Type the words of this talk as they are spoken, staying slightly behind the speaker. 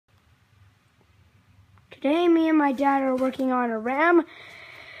Today, me and my dad are working on a Ram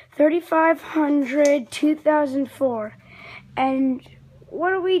 3500 2004. And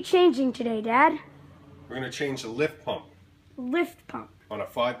what are we changing today, Dad? We're going to change the lift pump. Lift pump. On a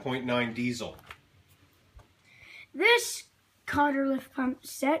 5.9 diesel. This Cotter lift pump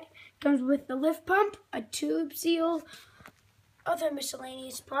set comes with the lift pump, a tube seal, other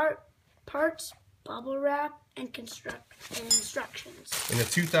miscellaneous parts, bubble wrap, and instructions. In the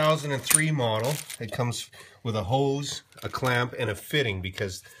 2003 model, it comes with a hose, a clamp, and a fitting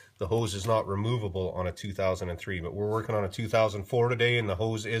because the hose is not removable on a 2003. But we're working on a 2004 today, and the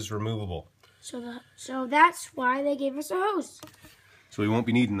hose is removable. So that's why they gave us a hose. So we won't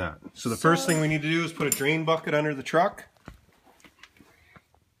be needing that. So the first thing we need to do is put a drain bucket under the truck.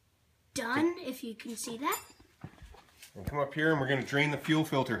 Done, if you can see that. And come up here and we're going to drain the fuel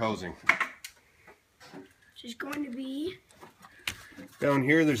filter housing. Which is going to be... Down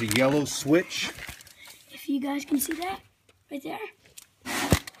here there's a yellow switch. If you guys can see that, right there.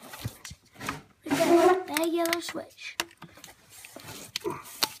 Right there, that yellow switch.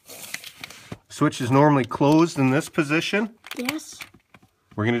 Switch is normally closed in this position. Yes.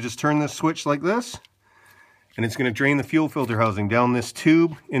 We're going to just turn this switch like this, and it's going to drain the fuel filter housing down this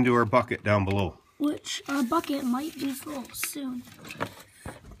tube into our bucket down below. Which our bucket might be full soon.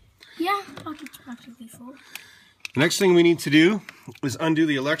 Yeah, bucket's practically full. The next thing we need to do is undo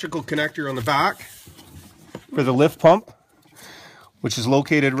the electrical connector on the back for the lift pump, which is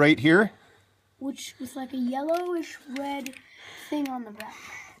located right here. Which with like a yellowish red thing on the back.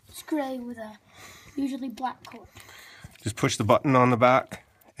 It's gray with a usually black cord. Just push the button on the back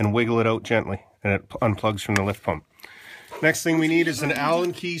and wiggle it out gently, and it unplugs from the lift pump. Next thing we need is an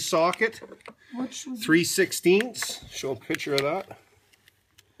Allen key socket, 3/16. Show a picture of that.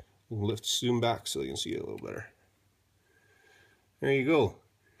 We'll lift zoom back so you can see it a little better. There you go.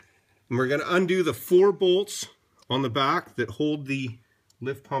 And we're going to undo the 4 bolts on the back that hold the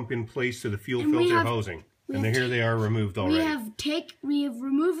lift pump in place to the fuel filter housing. And here they are removed already. We have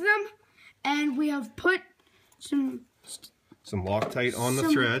removed them, and we have put some Loctite on the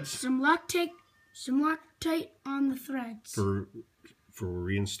threads. Some Loctite on the threads. For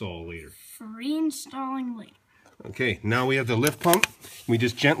reinstall later. For reinstalling later. Okay, now we have the lift pump. We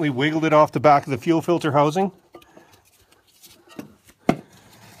just gently wiggled it off the back of the fuel filter housing.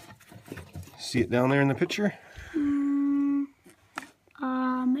 See it down there in the picture?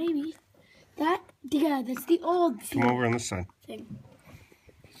 Maybe. That's the old Come over on this side. thing.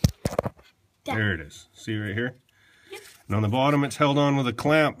 There it is. See right here? Yep. And on the bottom it's held on with a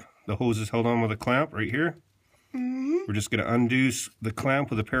clamp. The hose is held on with a clamp right here. We're just going to undo the clamp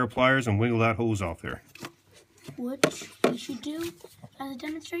with a pair of pliers and wiggle that hose off there. Which we should do as a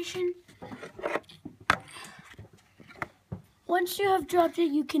demonstration. Once you have dropped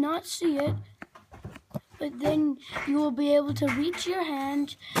it, you cannot see it, but then you will be able to reach your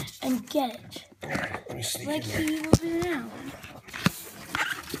hand and get it. Let me see. Like he will do now.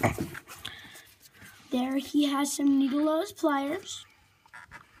 There he has some needle nose pliers.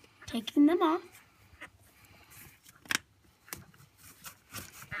 Taking them off.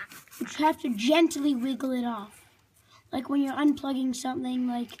 You have to gently wiggle it off. Like when you're unplugging something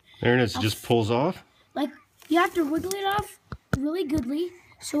like... There it is. It just pulls off. Like you have to wiggle it off really goodly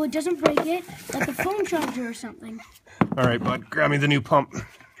so it doesn't break it, like a phone charger or something. All right, bud. Grab me the new pump.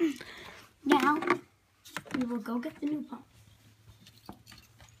 Now, we will go get the new pump.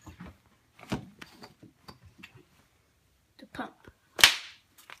 The pump.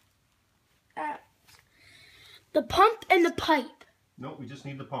 The pump and the pipe. No, we just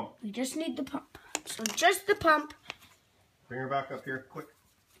need the pump. We just need the pump. So just the pump. Bring her back up here, quick.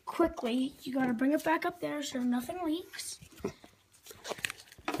 Quickly, you gotta bring it back up there so nothing leaks.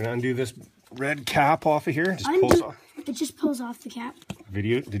 Gonna undo this red cap off of here. Just pulls off. It just pulls off the cap. Did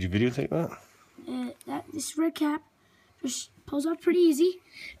you videotape that? This red cap just pulls off pretty easy,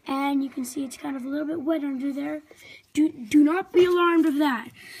 and you can see it's kind of a little bit wet under there. Do not be alarmed of that.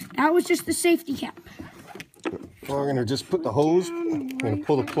 That was just the safety cap. Well, we're gonna just put the hose. We're gonna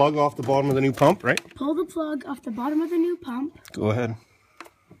pull the plug off the bottom of the new pump, right? Pull the plug off the bottom of the new pump. Go ahead.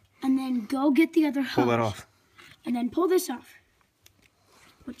 And then go get the other hose. Pull that off. And then pull this off.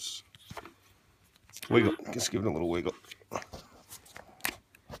 Wiggle. Just give it a little wiggle.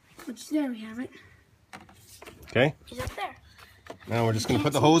 There we have it. Okay. He's up there. Now we're just gonna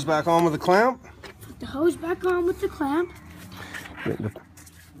put the hose back on with the clamp. Put the hose back on with the clamp. As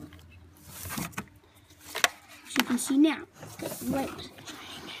you can see now. Right.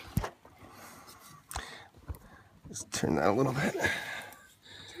 Just turn that a little bit.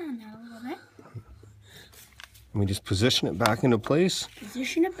 Turn that a little bit. And we just position it back into place.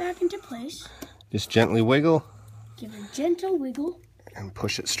 Position it back into place. Just gently wiggle. Give it a gentle wiggle. And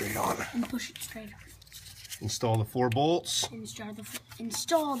push it straight on. And push it straight on. Install the 4 bolts. Install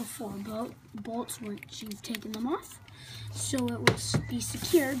the 4 bolts once you've taken them off, so it will be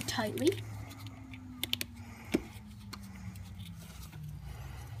secured tightly.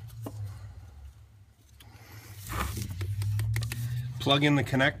 Plug in the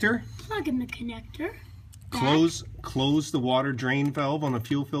connector. Plug in the connector. Close the water drain valve on the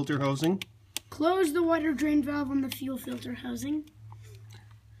fuel filter housing. Close the water drain valve on the fuel filter housing.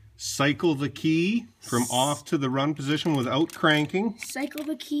 Cycle the key from off to the run position without cranking. Cycle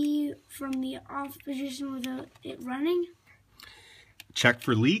the key from the off position without it running. Check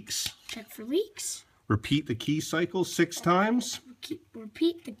for leaks. Check for leaks. Repeat the key cycle 6 times.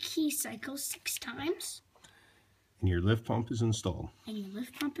 Repeat the key cycle 6 times. And your lift pump is installed. And your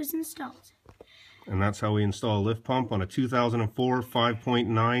lift pump is installed. And that's how we install a lift pump on a 2004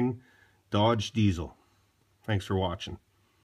 5.9 Dodge diesel. Thanks for watching.